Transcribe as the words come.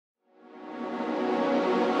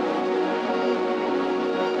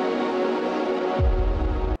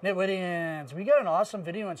Nitwittians, we got an awesome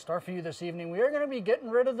video in store for you this evening. We are going to be getting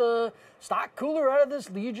rid of the stock cooler out of this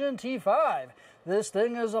Legion T5. This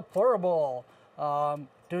thing is a portable.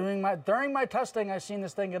 During my testing, I've seen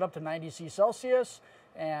this thing get up to 90 Celsius,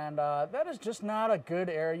 and that is just not a good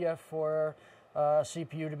area for a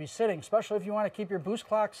CPU to be sitting, especially if you want to keep your boost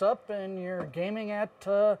clocks up and you're gaming at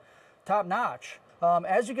top notch.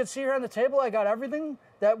 As you can see here on the table, I got everything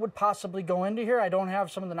that would possibly go into here. I don't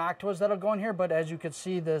have some of the Noctuas that'll go in here, but as you can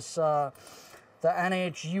see, this the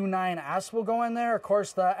NH-U9S will go in there. Of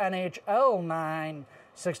course, the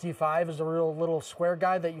NH-L965 is a real little square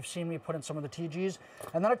guy that you've seen me put in some of the TGs.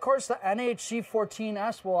 And then, of course, the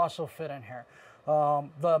NH-C14S will also fit in here.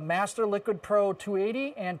 The MasterLiquid Pro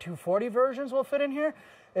 280 and 240 versions will fit in here.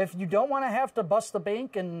 If you don't want to have to bust the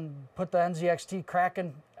bank and put the NZXT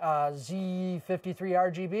Kraken Z53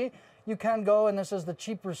 RGB, you can go, and this is the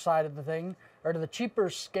cheaper side of the thing, or to the cheaper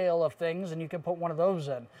scale of things, and you can put one of those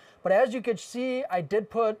in. But as you can see, I did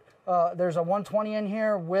put, there's a 120 in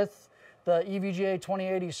here with the EVGA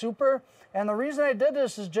 2080 Super, and the reason I did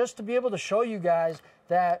this is just to be able to show you guys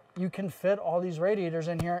that you can fit all these radiators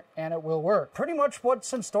in here and it will work. Pretty much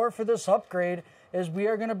what's in store for this upgrade is we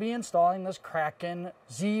are going to be installing this Kraken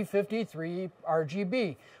Z53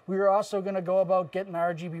 RGB. We are also going to go about getting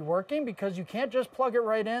RGB working because you can't just plug it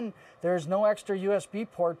right in. There's no extra USB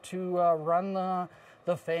port to run the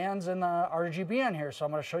fans and the RGB on here, so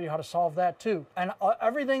I'm going to show you how to solve that too. And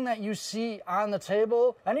everything that you see on the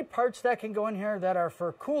table, any parts that can go in here that are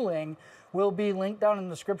for cooling, will be linked down in the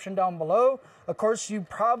description down below. Of course, you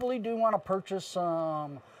probably do want to purchase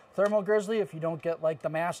some Thermal Grizzly if you don't get like the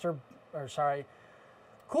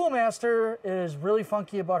Cool Master is really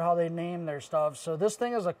funky about how they name their stuff. So this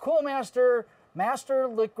thing is a Cool Master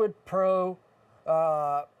MasterLiquid Pro.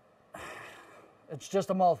 It's just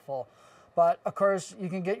a mouthful. But of course, you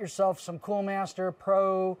can get yourself some Cool Master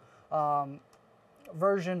Pro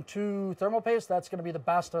version 2 thermal paste. That's going to be the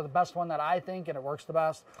best, or the best one that I think, and it works the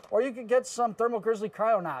best. Or you could get some Thermal Grizzly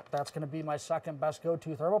Kryonaut. That's going to be my second best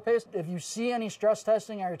go-to thermal paste. If you see any stress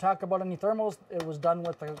testing or you talk about any thermals, it was done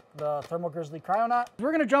with the Thermal Grizzly Kryonaut.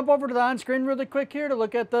 We're going to jump over to the on-screen really quick here to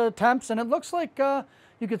look at the temps, and it looks like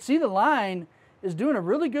you can see the line is doing a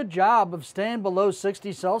really good job of staying below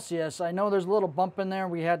 60 Celsius. I know there's a little bump in there.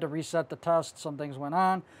 We had to reset the test. Some things went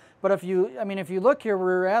on. But if you look here,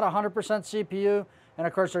 we're at 100% CPU, and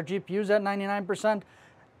of course our GPU's at 99%.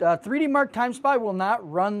 3D Mark Time Spy will not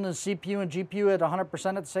run the CPU and GPU at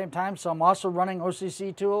 100% at the same time, so I'm also running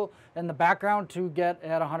OCCT tool in the background to get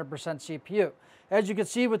at 100% CPU. As you can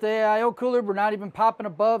see with the AIO cooler, we're not even popping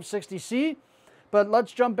above 60C. But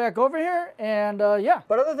let's jump back over here, and yeah.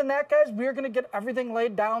 But other than that, guys, we're going to get everything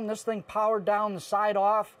laid down, this thing powered down, the side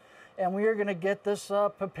off, and we are going to get this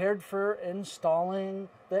prepared for installing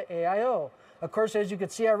the AIO. Of course, as you can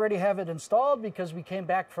see, I already have it installed because we came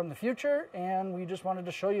back from the future, and we just wanted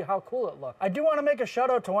to show you how cool it looked. I do want to make a shout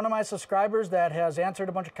out to one of my subscribers that has answered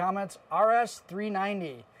a bunch of comments,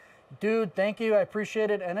 RS390. Dude, thank you. I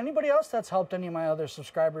appreciate it. And anybody else that's helped any of my other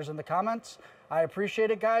subscribers in the comments, I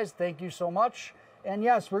appreciate it, guys. Thank you so much. And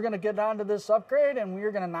yes, we're going to get on to this upgrade, and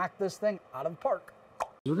we're going to knock this thing out of the park.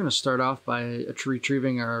 We're going to start off by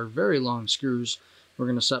retrieving our very long screws. We're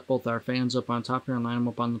going to set both our fans up on top here and line them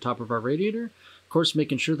up on the top of our radiator. Of course,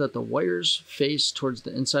 making sure that the wires face towards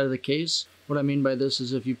the inside of the case. What I mean by this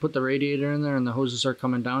is if you put the radiator in there and the hoses are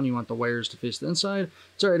coming down, you want the wires to face the inside.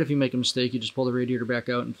 It's alright if you make a mistake, you just pull the radiator back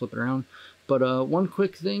out and flip it around. But one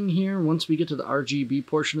quick thing here, once we get to the RGB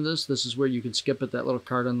portion of this is where you can skip it, that little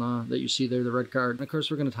card on that you see there, the red card. And of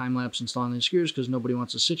course, we're going to time-lapse installing these screws because nobody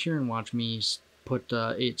wants to sit here and watch me put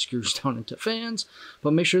 8 screws down into fans.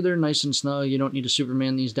 But make sure they're nice and snug. You don't need to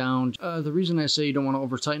Superman these down. The reason I say you don't want to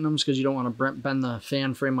over-tighten them is because you don't want to bend the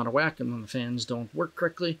fan frame out of whack and then the fans don't work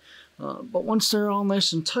correctly. But once they're all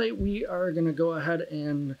nice and tight, we are going to go ahead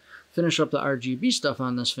and finish up the RGB stuff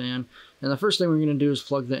on this fan. And the first thing we're going to do is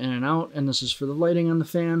plug the in and out, and this is for the lighting on the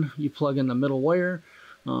fan. You plug in the middle wire.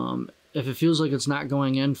 If it feels like it's not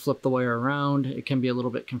going in, flip the wire around. It can be a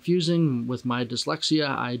little bit confusing. With my dyslexia,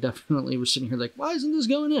 I definitely was sitting here like, why isn't this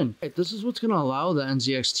going in? This is what's going to allow the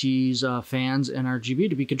NZXT's fans and RGB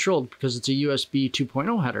to be controlled because it's a USB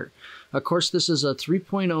 2.0 header. Of course, this is a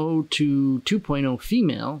 3.0 to 2.0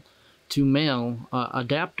 female to male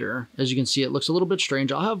adapter. As you can see, it looks a little bit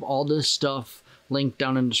strange. I'll have all this stuff linked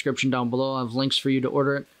down in the description down below. I have links for you to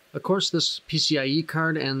order it. Of course, this PCIe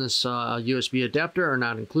card and this USB adapter are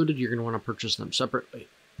not included. You're going to want to purchase them separately.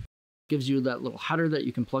 Gives you that little header that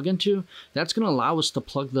you can plug into. That's going to allow us to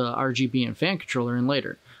plug the RGB and fan controller in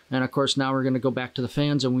later. And of course, now we're going to go back to the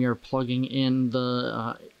fans, and we are plugging in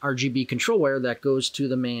the RGB control wire that goes to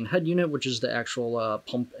the main head unit, which is the actual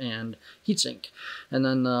pump and heatsink. And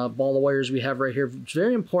then the ball of wires we have right here. It's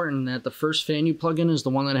very important that the first fan you plug in is the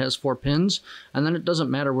one that has 4 pins, and then it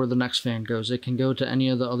doesn't matter where the next fan goes. It can go to any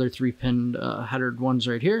of the other 3-pin headered ones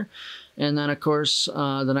right here. And then, of course,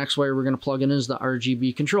 the next wire we're going to plug in is the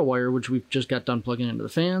RGB control wire, which we've just got done plugging into the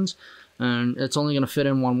fans. And it's only going to fit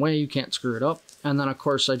in one way. You can't screw it up. And then, of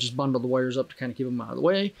course, I just bundle the wires up to kind of keep them out of the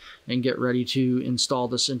way and get ready to install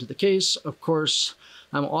this into the case. Of course,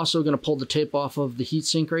 I'm also going to pull the tape off of the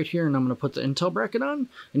heatsink right here, and I'm going to put the Intel bracket on.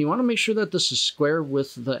 And you want to make sure that this is square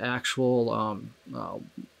with the actual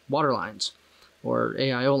water lines or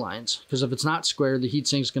AIO lines, because if it's not square, the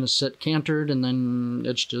heatsink is going to sit cantered, and then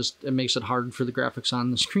it makes it hard for the graphics on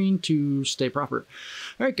the screen to stay proper.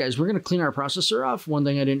 All right, guys, we're going to clean our processor off. One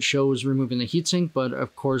thing I didn't show was removing the heatsink, but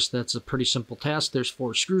of course that's a pretty simple task. There's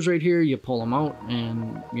 4 screws right here. You pull them out,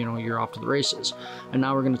 and you're off to the races. And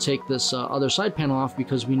now we're going to take this other side panel off,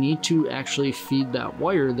 because we need to actually feed that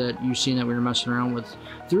wire that you've seen that we were messing around with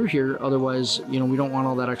through here. Otherwise, we don't want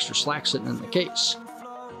all that extra slack sitting in the case.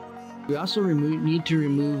 We also need to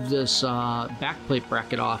remove this backplate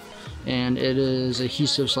bracket off, and it is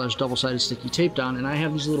adhesive / double-sided sticky tape down. And I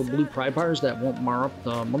have these little blue pry bars that won't mar up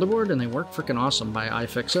the motherboard, and they work freaking awesome by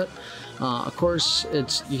iFixit. Of course,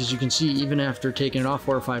 it's because you can see even after taking it off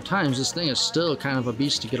 4 or 5 times, this thing is still kind of a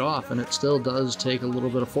beast to get off, and it still does take a little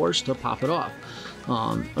bit of force to pop it off.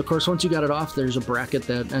 Of course, once you got it off, there's a bracket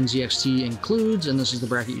that NZXT includes, and this is the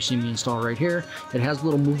bracket you see me install right here. It has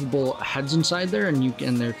little movable heads inside there, and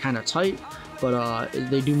they're kind of tight, but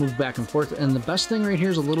they do move back and forth. And the best thing right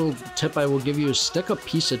here is a little tip I will give you is stick a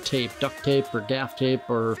piece of tape, duct tape or gaff tape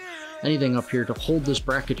or anything up here to hold this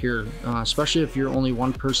bracket here, especially if you're only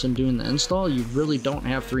one person doing the install. You really don't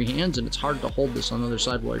have 3 hands, and it's hard to hold this on the other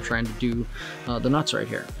side while you're trying to do the nuts right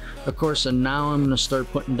here. Of course, and now I'm going to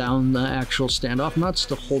start putting down the actual standoff nuts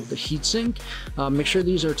to hold the heatsink. Make sure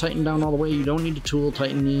these are tightened down all the way. You don't need to tool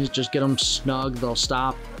tighten these, just get them snug, they'll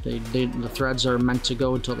stop. The threads are meant to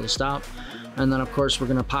go until they stop. And then, of course, we're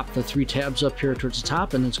going to pop the 3 tabs up here towards the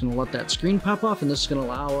top, and it's going to let that screen pop off, and this is going to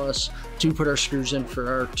allow us to put our screws in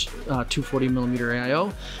for our 240mm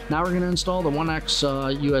AIO. Now we're going to install the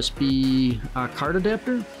 1X USB card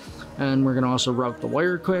adapter, and we're going to also route the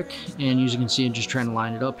wire quick, and as you can see, I'm just trying to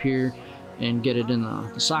line it up here and get it in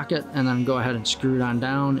the socket, and then go ahead and screw it on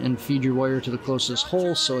down and feed your wire to the closest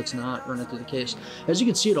hole so it's not running through the case. As you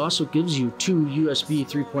can see, it also gives you 2 USB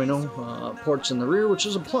 3.0 ports in the rear, which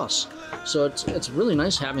is a plus. So it's really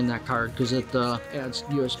nice having that card, because it adds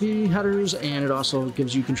USB headers, and it also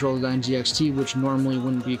gives you control of the NZXT, which normally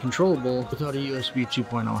wouldn't be controllable without a USB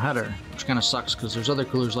 2.0 header, which kind of sucks because there's other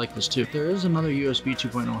coolers like this too. There is another USB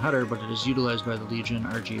 2.0 header, but it is utilized by the Legion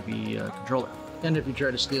RGB controller. And if you try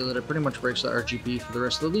to steal it, it pretty much breaks the RGB for the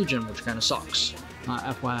rest of the Legion, which kind of sucks.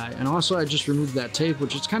 FYI. And also, I just removed that tape,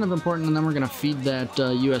 which is kind of important, and then we're going to feed that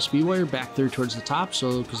USB wire back through towards the top,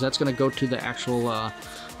 because that's going to go to the actual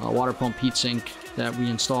water pump heatsink that we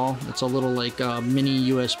install. It's a little like mini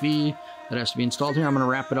USB that has to be installed here. I'm going to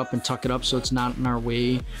wrap it up and tuck it up so it's not in our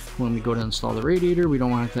way when we go to install the radiator. We don't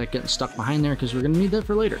want that getting stuck behind there, because we're going to need that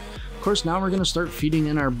for later. Of course, now we're going to start feeding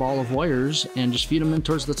in our ball of wires and just feed them in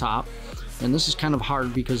towards the top. And this is kind of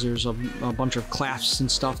hard because there's a bunch of clasps and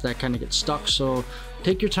stuff that kind of get stuck. So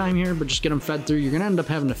take your time here, but just get them fed through. You're going to end up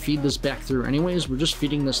having to feed this back through anyways. We're just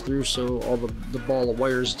feeding this through so all the ball of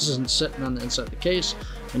wires isn't sitting on the inside of the case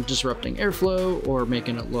and disrupting airflow or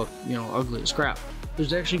making it look, ugly as crap.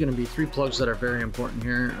 There's actually going to be 3 plugs that are very important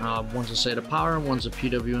here. One's a SATA power, one's a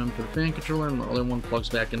PWM for the fan controller, and the other one plugs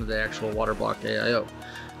back into the actual water block AIO.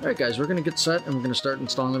 Alright guys, we're going to get set and we're going to start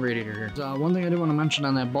installing the radiator here. One thing I do want to mention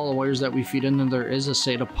on that ball of wires that we feed in, there is a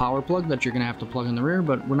SATA power plug that you're going to have to plug in the rear,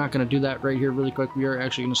 but we're not going to do that right here really quick. We are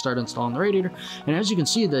actually going to start installing the radiator. And as you can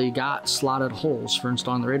see, they got slotted holes for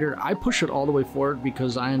installing the radiator. I push it all the way forward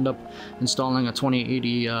because I end up installing a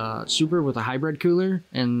 2080 Super with a hybrid cooler,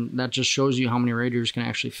 and that just shows you how many radiators can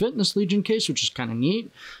actually fit in this Legion case, which is kind of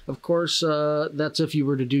neat. Of course, that's if you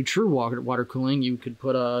were to do true water cooling. You could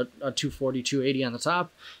put a 240, 280 on the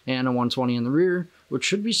top and a 120 in the rear, which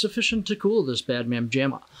should be sufficient to cool this bad man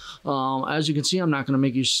jamma. As you can see, I'm not going to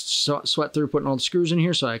make you sweat through putting all the screws in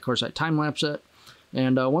here, so of course I time lapse it.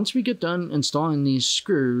 And once we get done installing these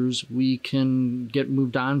screws, we can get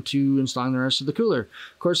moved on to installing the rest of the cooler.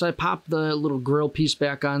 Of course, I popped the little grill piece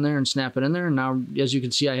back on there and snap it in there. And now, as you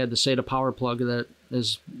can see, I had the SATA power plug that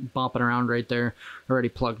is bopping around right there already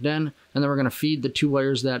plugged in. And then we're going to feed the 2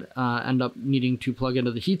 wires that end up needing to plug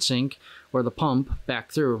into the heatsink or the pump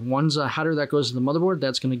back through. One's a header that goes to the motherboard.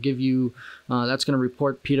 That's going to give you, that's going to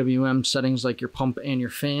report PWM settings like your pump and your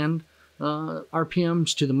fan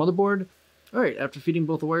RPMs to the motherboard. All right, after feeding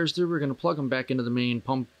both the wires through, we're going to plug them back into the main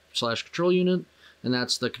pump/control unit, and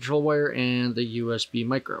that's the control wire and the USB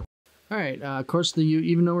micro. All right, of course,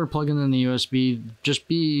 even though we're plugging in the USB, just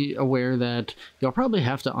be aware that you'll probably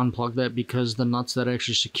have to unplug that because the nuts that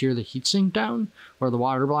actually secure the heatsink down, or the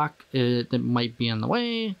water block, it might be in the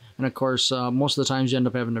way. And of course, most of the times you end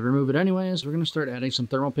up having to remove it anyways. We're going to start adding some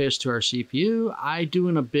thermal paste to our CPU. I do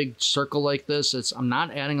in a big circle like this. I'm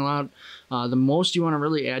not adding a lot. The most you want to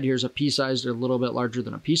really add here is a pea-sized or a little bit larger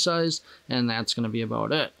than a pea-sized, and that's going to be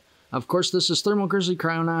about it. Of course, this is Thermal Grizzly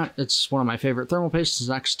Kryonaut. It's one of my favorite thermal pastes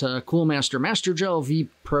next to Coolmaster Master Gel V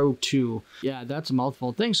Pro 2. Yeah, that's a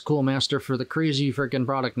mouthful. Thanks, Coolmaster, for the crazy freaking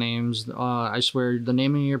product names. I swear, the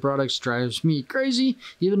naming of your products drives me crazy.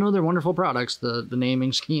 Even though they're wonderful products, the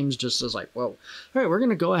naming schemes just is like, whoa. All right, we're going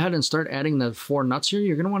to go ahead and start adding the 4 nuts here.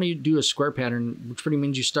 You're going to want to do a square pattern, which pretty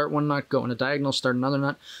means you start one nut, go in a diagonal, start another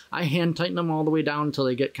nut. I hand tighten them all the way down until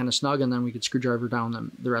they get kind of snug, and then we could screwdriver down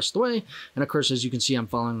them the rest of the way. And of course, as you can see, I'm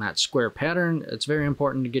following that square pattern. It's very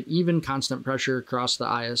important to get even constant pressure across the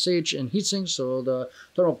ISH and heatsink so the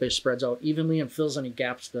thermal paste spreads out evenly and fills any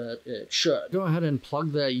gaps that it should. Go ahead and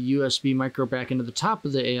plug that USB micro back into the top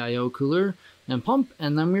of the AIO cooler and pump,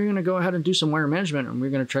 and then we're going to go ahead and do some wire management, and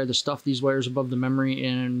we're going to try to stuff these wires above the memory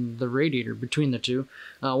and the radiator between the two.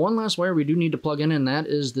 One last wire we do need to plug in, and that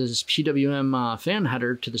is this PWM fan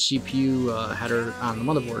header to the CPU header on the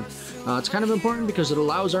motherboard. It's kind of important because it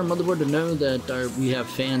allows our motherboard to know that we have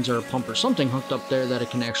fans or a pump or something hooked up there that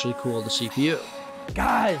it can actually cool the CPU.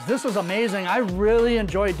 Guys, this was amazing. I really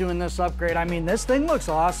enjoyed doing this upgrade. I mean, this thing looks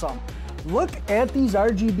awesome. Look at these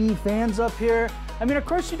RGB fans up here. I mean, of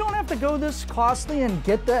course, you don't have to go this costly and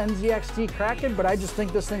get the NZXT Kraken, but I just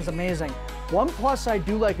think this thing's amazing. One plus I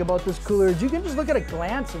do like about this cooler is you can just look at a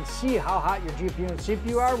glance and see how hot your GPU and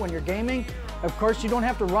CPU are when you're gaming. Of course, you don't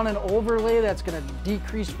have to run an overlay that's going to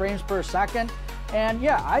decrease frames per second. And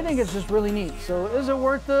yeah, I think it's just really neat. So is it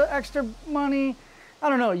worth the extra money? I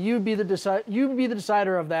don't know. You'd be the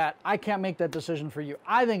decider of that. I can't make that decision for you.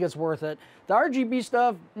 I think it's worth it. The RGB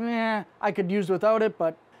stuff, I could use without it,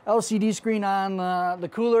 but LCD screen on the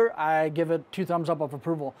cooler, I give it 2 thumbs up of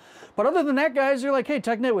approval. But other than that, guys, you're like, hey,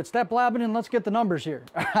 Tech Nitwit, stop blabbing and let's get the numbers here.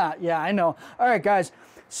 Yeah, I know. All right, guys.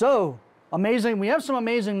 So amazing. We have some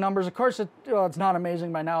amazing numbers. Of course, it's not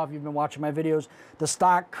amazing by now if you've been watching my videos. The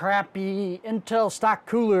stock crappy Intel stock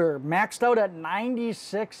cooler maxed out at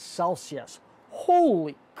 96 Celsius.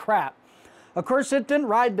 Holy crap. Of course, it didn't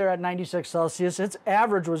ride there at 96 Celsius. Its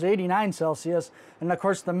average was 89 Celsius. And of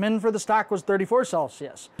course, the min for the stock was 34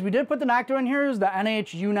 Celsius. We did put the Noctua in here, is the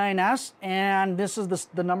NH-U9S, and this is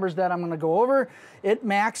the numbers that I'm going to go over. It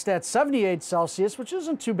maxed at 78 Celsius, which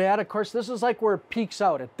isn't too bad. Of course, this is like where it peaks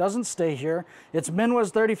out. It doesn't stay here. Its min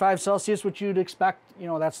was 35 Celsius, which you'd expect. You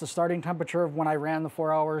know, that's the starting temperature of when I ran the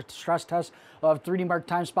 4-hour stress test of 3D Mark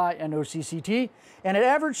Time Spot and OCCT. And it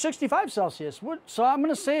averaged 65 Celsius. So I'm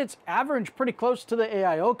going to say it's average pretty close to the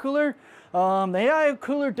AIO cooler. The AIO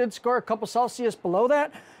cooler did score a couple Celsius below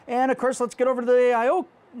that. And of course, let's get over to the AIO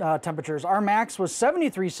temperatures. Our max was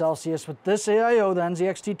 73 Celsius with this AIO, the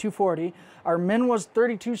NZXT 240. Our min was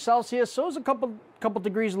 32 Celsius, so it was a couple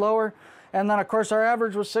degrees lower. And then of course, our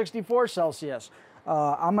average was 64 Celsius.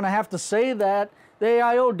 I'm going to have to say that the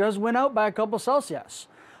AIO does win out by a couple Celsius.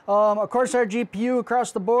 Of course, our GPU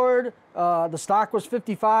across the board, the stock was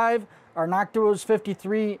 55, our Noctua was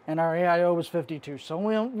 53, and our AIO was 52. So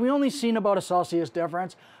we only seen about a Celsius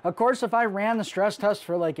difference. Of course, if I ran the stress test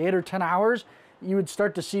for like 8 or 10 hours, you would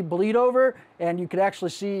start to see bleed over, and you could actually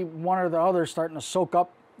see one or the other starting to soak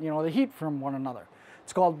up, you know, the heat from one another.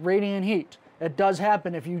 It's called radiant heat. It does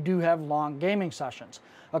happen if you do have long gaming sessions.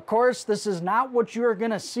 Of course, this is not what you're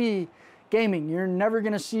going to see gaming. You're never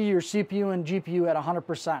going to see your CPU and GPU at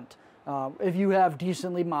 100% if you have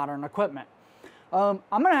decently modern equipment. I'm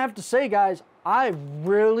going to have to say, guys, I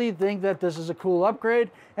really think that this is a cool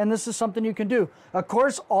upgrade, and this is something you can do. Of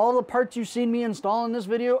course, all the parts you've seen me install in this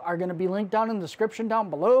video are going to be linked down in the description down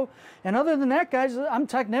below. And other than that, guys, I'm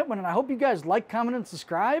Tech Nitwit, and I hope you guys like, comment, and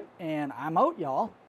subscribe, and I'm out, y'all.